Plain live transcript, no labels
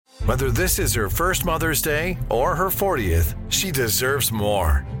Whether this is her first Mother's Day or her 40th, she deserves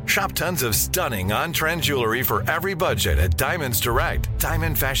more. Shop tons of stunning on-trend jewelry for every budget at Diamonds Direct.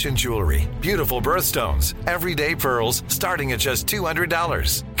 Diamond fashion jewelry, beautiful birthstones, everyday pearls starting at just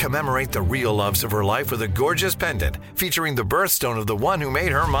 $200. Commemorate the real loves of her life with a gorgeous pendant featuring the birthstone of the one who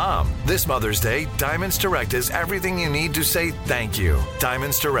made her mom. This Mother's Day, Diamonds Direct is everything you need to say thank you.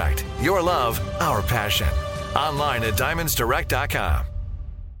 Diamonds Direct. Your love, our passion. Online at diamondsdirect.com.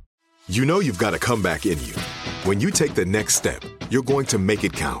 You know you've got a comeback in you. When you take the next step, you're going to make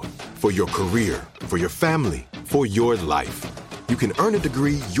it count. For your career, for your family, for your life. You can earn a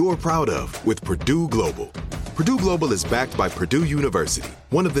degree you're proud of with Purdue Global. Purdue Global is backed by Purdue University,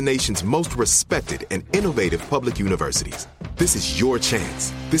 one of the nation's most respected and innovative public universities. This is your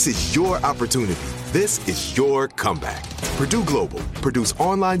chance. This is your opportunity. This is your comeback. Purdue Global, Purdue's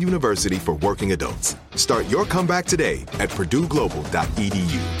online university for working adults. Start your comeback today at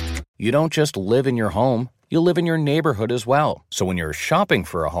purdueglobal.edu. You don't just live in your home, you live in your neighborhood as well. So when you're shopping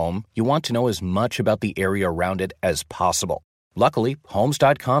for a home, you want to know as much about the area around it as possible. Luckily,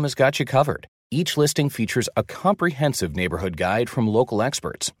 Homes.com has got you covered. Each listing features a comprehensive neighborhood guide from local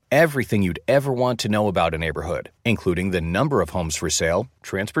experts. Everything you'd ever want to know about a neighborhood, including the number of homes for sale,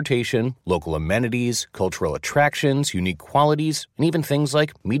 transportation, local amenities, cultural attractions, unique qualities, and even things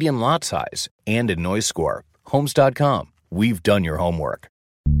like median lot size and a noise score. Homes.com. We've done your homework.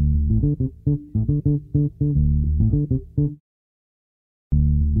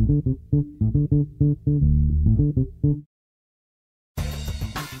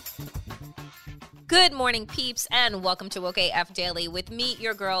 Good morning, peeps, and welcome to Woke AF Daily with me,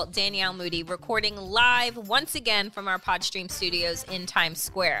 your girl, Danielle Moody, recording live once again from our Podstream studios in Times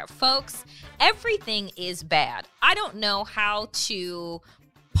Square. Folks, everything is bad. I don't know how to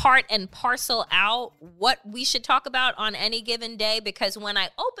part and parcel out what we should talk about on any given day, because when I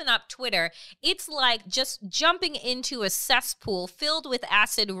open up Twitter, it's like just jumping into a cesspool filled with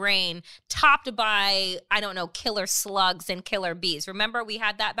acid rain, topped by, I don't know, killer slugs and killer bees. Remember, we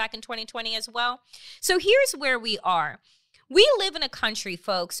had that back in 2020 as well? So here's where we are. We live in a country,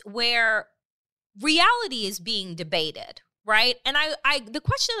 folks, where reality is being debated, right? And the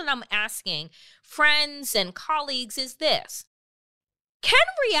question that I'm asking friends and colleagues is this: can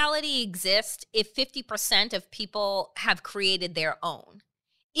reality exist if 50% of people have created their own?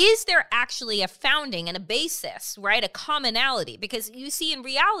 Is there actually a founding and a basis, right? A commonality? Because you see, in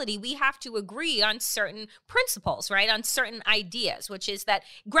reality, we have to agree on certain principles, right? On certain ideas, which is that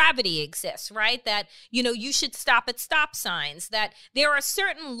gravity exists, right? That, you should stop at stop signs, that there are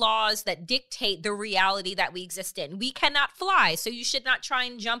certain laws that dictate the reality that we exist in. We cannot fly, so you should not try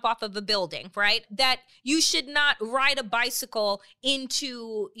and jump off of a building, right? That you should not ride a bicycle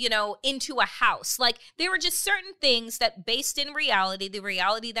into a house. Like, there are just certain things that, based in reality, the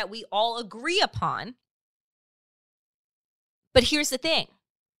reality that we all agree upon. But here's the thing.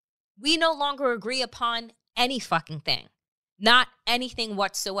 We no longer agree upon any fucking thing. Not anything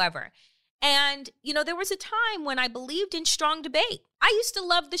whatsoever. And, there was a time when I believed in strong debate. I used to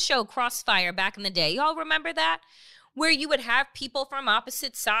love the show Crossfire back in the day. Y'all remember that? Where you would have people from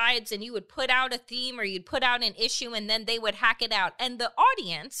opposite sides and you would put out a theme or you'd put out an issue and then they would hack it out. And the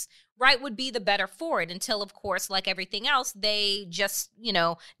audience, right, would be the better for it until, of course, like everything else, they just,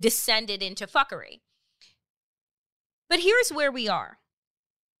 descended into fuckery. But here's where we are.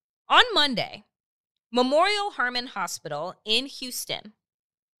 On Monday, Memorial Hermann Hospital in Houston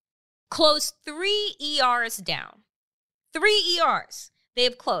closed 3 ERs down. 3 ERs.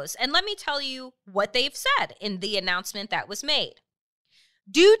 They've closed. And let me tell you what they've said in the announcement that was made.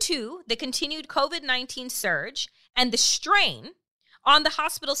 Due to the continued COVID-19 surge and the strain on the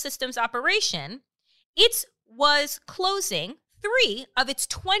hospital system's operation, it was closing 3 of its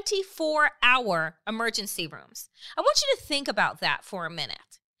 24-hour emergency rooms. I want you to think about that for a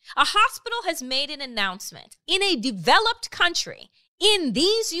minute. A hospital has made an announcement in a developed country in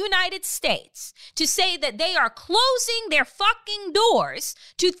these United States to say that they are closing their fucking doors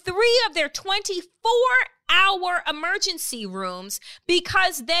to 3 of their 24-hour emergency rooms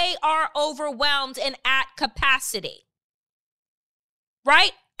because they are overwhelmed and at capacity.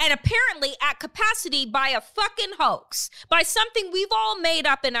 Right? And apparently at capacity by a fucking hoax, by something we've all made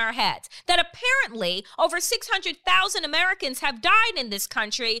up in our heads, that apparently over 600,000 Americans have died in this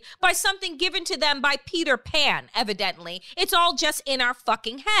country by something given to them by Peter Pan, evidently. It's all just in our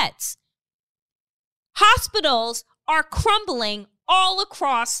fucking heads. Hospitals are crumbling all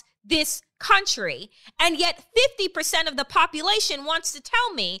across this country, and yet 50% of the population wants to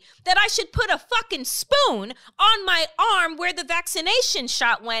tell me that I should put a fucking spoon on my arm where the vaccination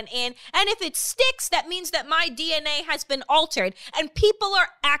shot went in, and if it sticks, that means that my DNA has been altered, and people are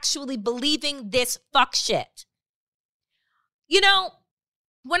actually believing this fuck shit. You know,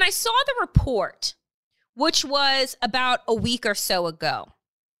 when I saw the report, which was about a week or so ago,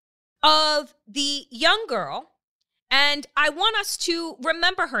 of the young girl, and I want us to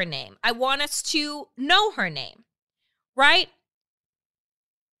remember her name. I want us to know her name, right?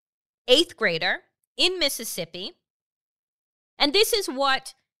 8th grader in Mississippi. And this is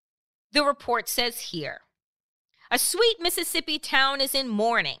what the report says here. A sweet Mississippi town is in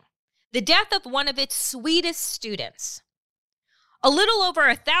mourning. The death of one of its sweetest students. A little over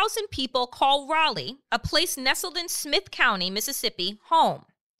 1,000 people call Raleigh, a place nestled in Smith County, Mississippi, home,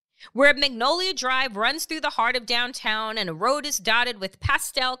 where Magnolia Drive runs through the heart of downtown and a road is dotted with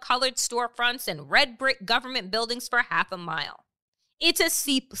pastel-colored storefronts and red brick government buildings for half a mile. It's a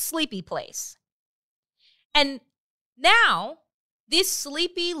sleepy place. And now, this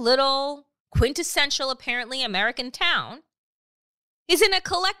sleepy little quintessential, apparently American town is in a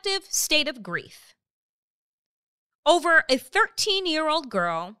collective state of grief over a 13-year-old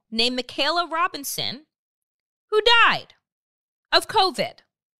girl named Michaela Robinson who died of COVID.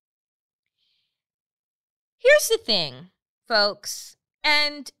 Here's the thing, folks,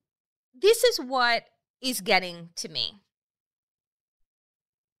 and this is what is getting to me.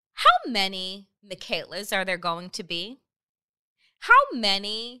 How many Michaelas are there going to be? How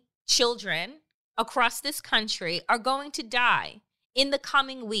many children across this country are going to die in the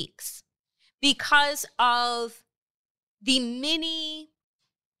coming weeks because of the many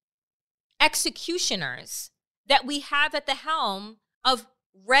executioners that we have at the helm of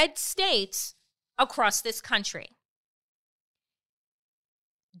red states across this country?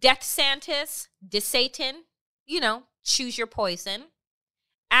 DeSantis, DeSatan, choose your poison,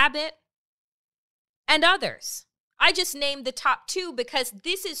 Abbott, and others. I just named the top 2 because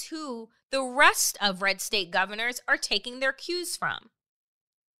this is who the rest of red state governors are taking their cues from.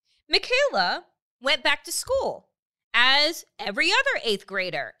 Michaela went back to school, as every other 8th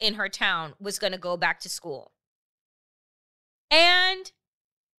grader in her town was going to go back to school. And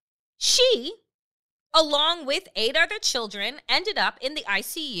she, along with 8 other children, ended up in the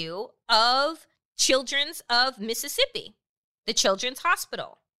ICU of Children's of Mississippi, the Children's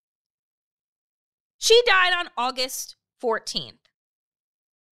Hospital. She died on August 14th.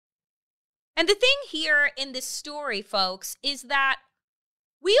 And the thing here in this story, folks, is that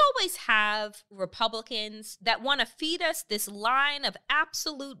we always have Republicans that want to feed us this line of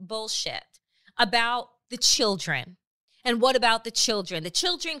absolute bullshit about the children. And what about the children? The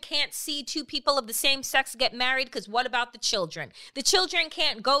children can't see 2 people of the same sex get married because what about the children? The children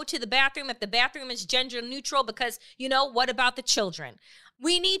can't go to the bathroom if the bathroom is gender neutral because, what about the children?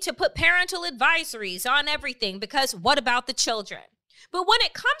 We need to put parental advisories on everything because what about the children? But when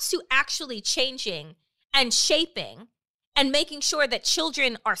it comes to actually changing and shaping and making sure that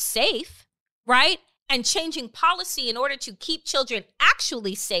children are safe, right? And changing policy in order to keep children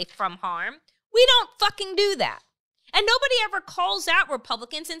actually safe from harm, we don't fucking do that. And nobody ever calls out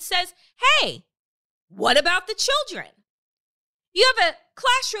Republicans and says, hey, what about the children? You have a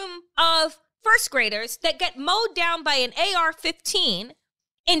classroom of first graders that get mowed down by an AR-15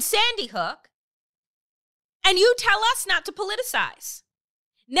 in Sandy Hook, and you tell us not to politicize.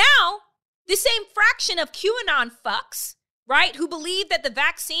 Now, the same fraction of QAnon fucks, right, who believe that the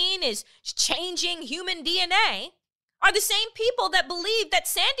vaccine is changing human DNA, are the same people that believe that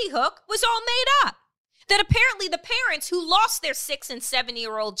Sandy Hook was all made up. That apparently the parents who lost their 6- and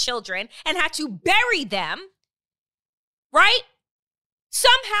 7-year-old children and had to bury them, right?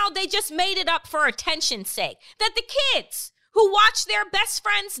 Somehow they just made it up for attention's sake. That the kids who watched their best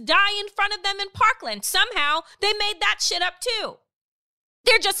friends die in front of them in Parkland, somehow they made that shit up too.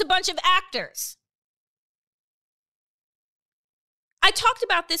 They're just a bunch of actors. I talked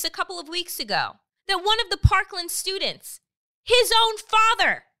about this a couple of weeks ago, that one of the Parkland students, his own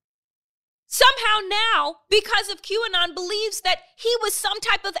father, somehow now, because of QAnon, believes that he was some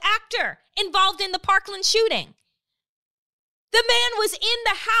type of actor involved in the Parkland shooting. The man was in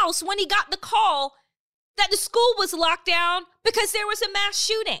the house when he got the call that the school was locked down because there was a mass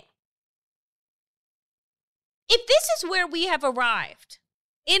shooting. If this is where we have arrived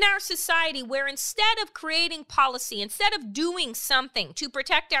in our society, where instead of creating policy, instead of doing something to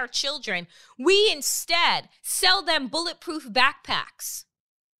protect our children, we instead sell them bulletproof backpacks.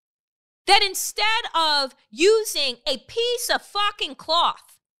 That instead of using a piece of fucking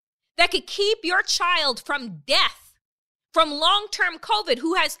cloth that could keep your child from death, from long-term COVID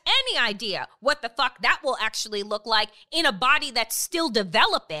who has any idea what the fuck that will actually look like in a body that's still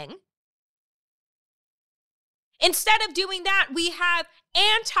developing. Instead of doing that, we have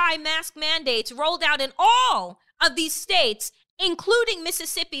anti-mask mandates rolled out in all of these states, including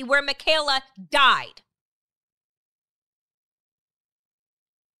Mississippi, where Michaela died.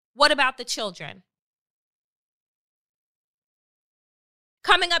 What about the children?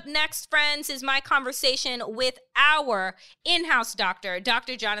 Coming up next, friends, is my conversation with our in-house doctor,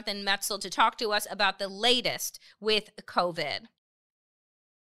 Dr. Jonathan Metzl, to talk to us about the latest with COVID.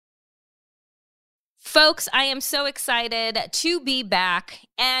 Folks, I am so excited to be back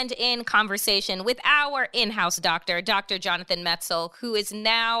and in conversation with our in-house doctor, Dr. Jonathan Metzl, who is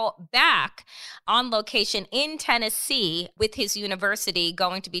now back on location in Tennessee with his university,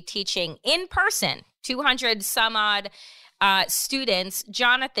 going to be teaching in person, 200 some odd students.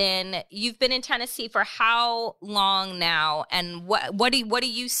 Jonathan, you've been in Tennessee for how long now? And what are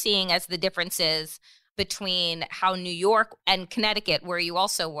you seeing as the differences between how New York and Connecticut, where you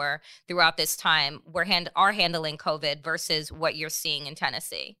also were throughout this time, are handling COVID versus what you're seeing in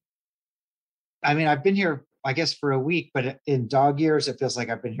Tennessee? I mean, I've been here, I guess, for a week, but in dog years, it feels like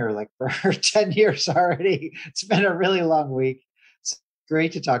I've been here like for 10 years already. It's been a really long week. It's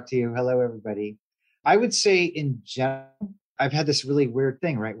great to talk to you. Hello, everybody. I would say in general, I've had this really weird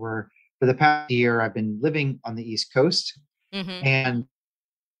thing, right? Where for the past year, I've been living on the East Coast. Mm-hmm. And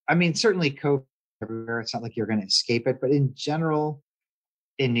I mean, certainly COVID everywhere. It's not like you're going to escape it. But in general,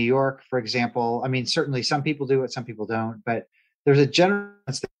 in New York, for example, I mean, certainly some people do it, some people don't. But there's a general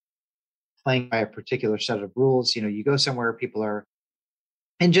sense that playing by a particular set of rules. You know, you go somewhere, people are,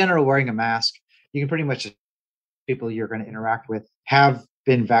 in general, wearing a mask. You can pretty much, people you're going to interact with have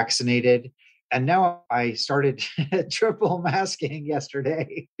been vaccinated. And now I started triple masking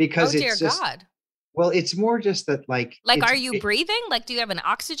yesterday because it's just, God. Well, it's more just that like, are you breathing? Like, do you have an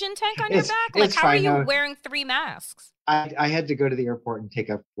oxygen tank on your back? Like, how are you wearing 3 masks? I had to go to the airport and take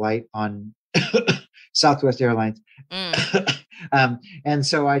a flight on Southwest Airlines. And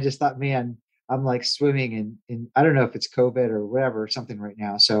so I just thought, man, I'm like swimming in, I don't know if it's COVID or whatever, something right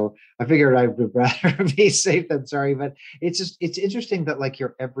now. So I figured I would rather be safe than sorry, but it's interesting that like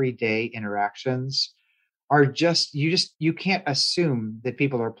your everyday interactions are you can't assume that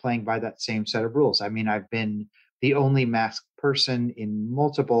people are playing by that same set of rules. I mean, I've been the only masked person in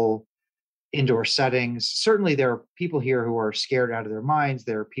multiple indoor settings. Certainly there are people here who are scared out of their minds.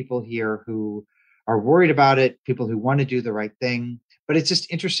 There are people here who are worried about it, people who want to do the right thing. But it's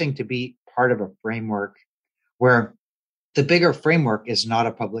just interesting to be part of a framework where the bigger framework is not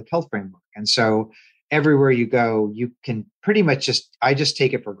a public health framework. And so everywhere you go, you can pretty much I just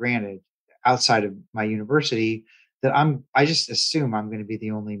take it for granted outside of my university that I just assume I'm going to be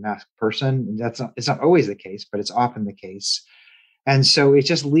the only masked person. And it's not always the case, but it's often the case. And so it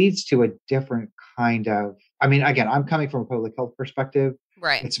just leads to a different kind of, I mean, again, I'm coming from a public health perspective.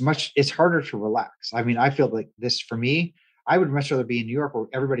 Right. It's harder to relax. I mean, I feel like this for me, I would much rather be in New York where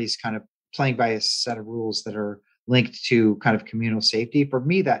everybody's kind of playing by a set of rules that are linked to kind of communal safety. For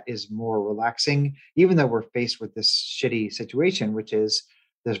me, that is more relaxing, even though we're faced with this shitty situation, which is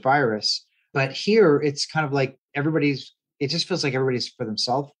this virus. But here it's kind of like it just feels like everybody's for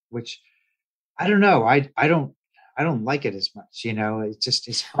themselves, which I don't know. I don't like it as much, you know,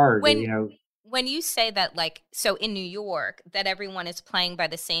 it's hard, you know. When you say that, like, so in New York, that everyone is playing by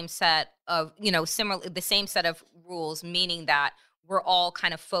the same set of, you know, the same set of rules, meaning that we're all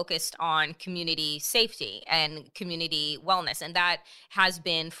kind of focused on community safety and community wellness. And that has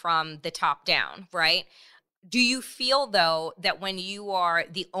been from the top down, right? Do you feel, though, that when you are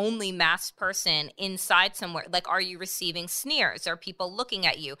the only masked person inside somewhere, like, are you receiving sneers? Are people looking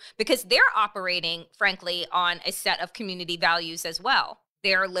at you? Because they're operating, frankly, on a set of community values as well.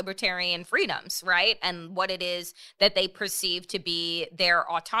 Their libertarian freedoms, right? And what it is that they perceive to be their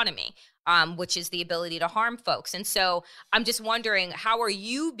autonomy, which is the ability to harm folks. And so I'm just wondering, how are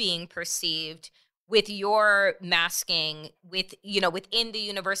you being perceived with your masking within the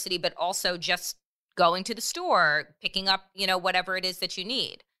university, but also just going to the store, picking up, whatever it is that you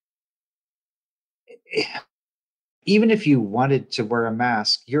need? Even if you wanted to wear a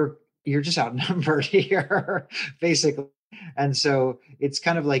mask, you're just outnumbered here, basically. And so it's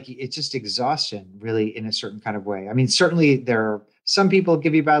kind of like, it's just exhaustion, really, in a certain kind of way. I mean, certainly there are some people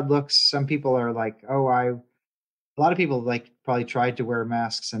give you bad looks. Some people are like, a lot of people like probably tried to wear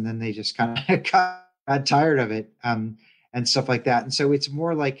masks and then they just kind of got tired of it, and stuff like that. And so it's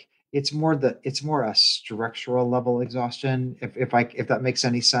more a structural level exhaustion, if that makes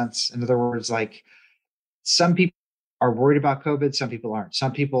any sense. In other words, like some people are worried about COVID. Some people aren't.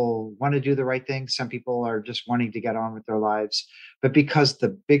 Some people want to do the right thing. Some people are just wanting to get on with their lives. But because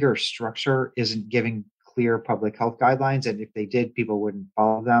the bigger structure isn't giving clear public health guidelines, and if they did, people wouldn't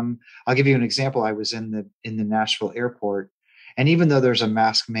follow them. I'll give you an example. I was in the Nashville airport, and even though there's a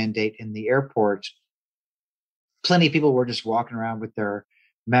mask mandate in the airport, plenty of people were just walking around with their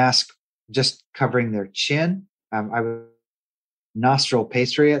mask just covering their chin. I was nostril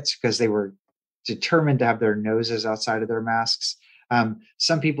patriots because they were determined to have their noses outside of their masks.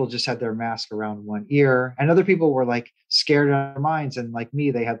 Some people just had their mask around one ear, and other people were like scared out of their minds. And like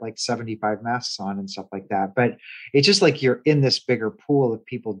me, they had like 75 masks on and stuff like that. But it's just like you're in this bigger pool of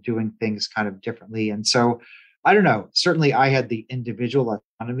people doing things kind of differently. And so I don't know, certainly I had the individual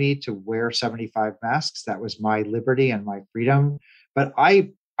autonomy to wear 75 masks. That was my liberty and my freedom. But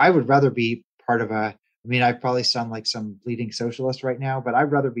I would rather be part of I probably sound like some bleeding socialist right now, but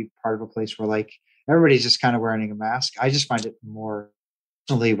I'd rather be part of a place where like everybody's just kind of wearing a mask. I just find it more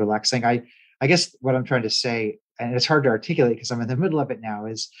personally relaxing. I guess what I'm trying to say, and it's hard to articulate because I'm in the middle of it now,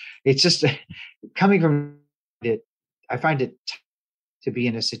 is it's just coming from it. I find it to be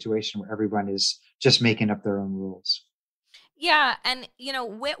in a situation where everyone is just making up their own rules. Yeah, and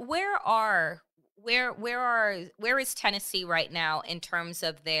where is Tennessee right now in terms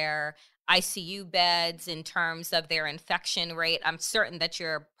of their ICU beds, in terms of their infection rate? I'm certain that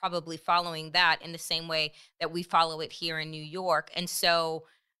you're probably following that in the same way that we follow it here in New York. And so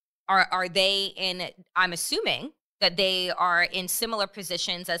are they I'm assuming that they are in similar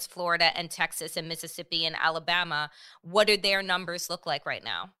positions as Florida and Texas and Mississippi and Alabama. What do their numbers look like right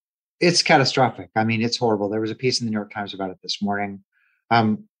now? It's catastrophic. I mean, it's horrible. There was a piece in the New York Times about it this morning.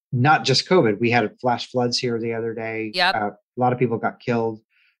 Not just COVID. We had flash floods here the other day. Yep. A lot of people got killed.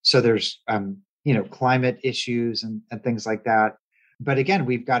 So there's, climate issues and things like that. But again,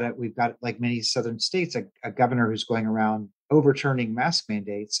 we've got like many southern states, a governor who's going around overturning mask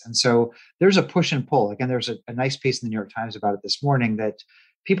mandates. And so there's a push and pull. Again, there's a nice piece in the New York Times about it this morning that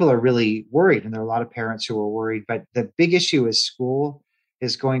people are really worried. And there are a lot of parents who are worried. But the big issue is school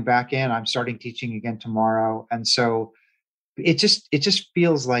is going back in. I'm starting teaching again tomorrow. And so it just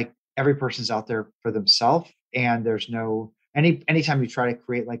feels like every person's out there for themselves. And there's no, anytime you try to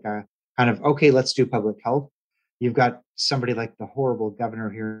create like a kind of, okay, let's do public health, you've got somebody like the horrible governor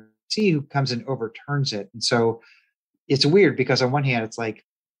here who comes and overturns it. And so it's weird because on one hand, it's like,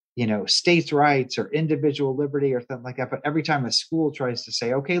 states' rights or individual liberty or something like that. But every time a school tries to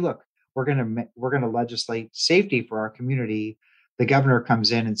say, okay, look, we're going to legislate safety for our community, the governor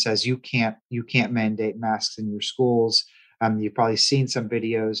comes in and says, you can't mandate masks in your schools. You've probably seen some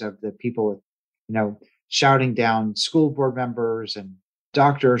videos of the people, shouting down school board members, and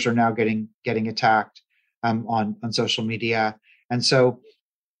doctors are now getting attacked on social media. And so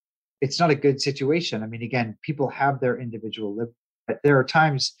it's not a good situation. I mean, again, people have their individual liberty, but there are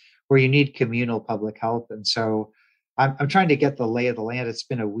times where you need communal public health. And so I'm trying to get the lay of the land. It's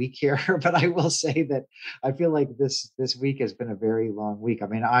been a week here, but I will say that I feel like this week has been a very long week. I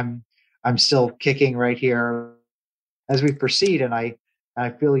mean, I'm still kicking right here as we proceed, and I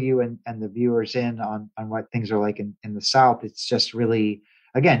feel you and the viewers in on what things are like in the South. It's just really,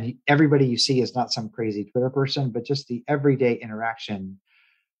 again, everybody you see is not some crazy Twitter person, but just the everyday interaction.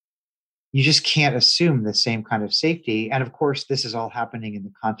 You just can't assume the same kind of safety. And of course, this is all happening in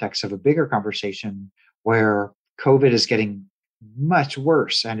the context of a bigger conversation where COVID is getting much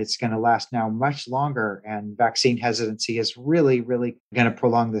worse and it's going to last now much longer. And vaccine hesitancy is really, really going to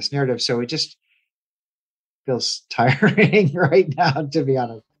prolong this narrative. So it just feels tiring right now, to be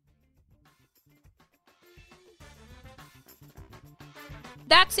honest.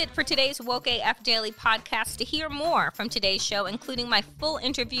 That's it for today's Woke AF Daily podcast. To hear more from today's show, including my full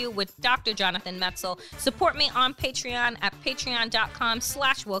interview with Dr. Jonathan Metzl, support me on Patreon at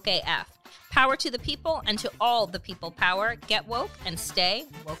patreon.com/wokeaf. Power to the people, and to all the people power. Get woke and stay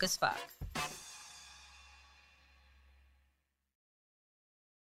woke as fuck.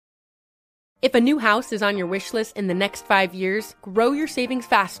 If a new house is on your wish list in the next 5 years, grow your savings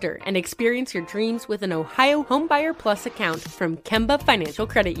faster and experience your dreams with an Ohio Homebuyer Plus account from Kemba Financial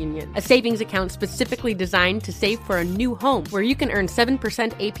Credit Union. A savings account specifically designed to save for a new home, where you can earn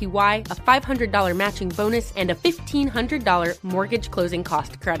 7% APY, a $500 matching bonus, and a $1,500 mortgage closing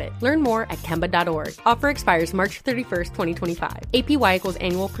cost credit. Learn more at Kemba.org. Offer expires March 31st, 2025. APY equals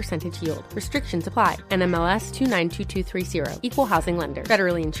annual percentage yield. Restrictions apply. NMLS 292230. Equal housing lender.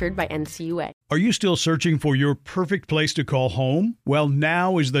 Federally insured by NCUA. Are you still searching for your perfect place to call home? Well,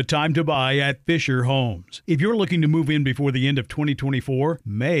 now is the time to buy at Fisher Homes. If you're looking to move in before the end of 2024,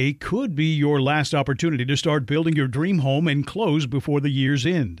 May could be your last opportunity to start building your dream home and close before the year's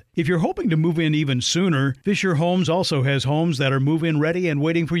end. If you're hoping to move in even sooner, Fisher Homes also has homes that are move-in ready and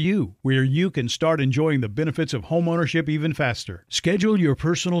waiting for you, where you can start enjoying the benefits of homeownership even faster. Schedule your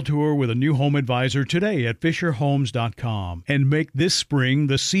personal tour with a new home advisor today at FisherHomes.com and make this spring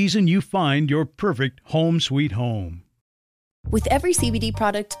the season you find your perfect home sweet home. With every CBD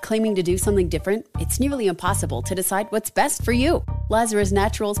product claiming to do something different, it's nearly impossible to decide what's best for you. Lazarus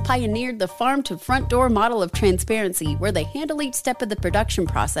Naturals pioneered the farm-to-front-door model of transparency, where they handle each step of the production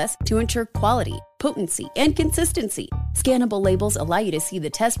process to ensure quality, potency, and consistency. Scannable labels allow you to see the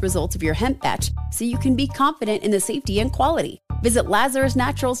test results of your hemp batch, so you can be confident in the safety and quality. Visit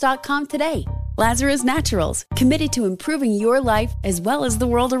LazarusNaturals.com today. Lazarus Naturals, committed to improving your life as well as the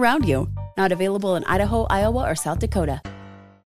world around you. Not available in Idaho, Iowa, or South Dakota.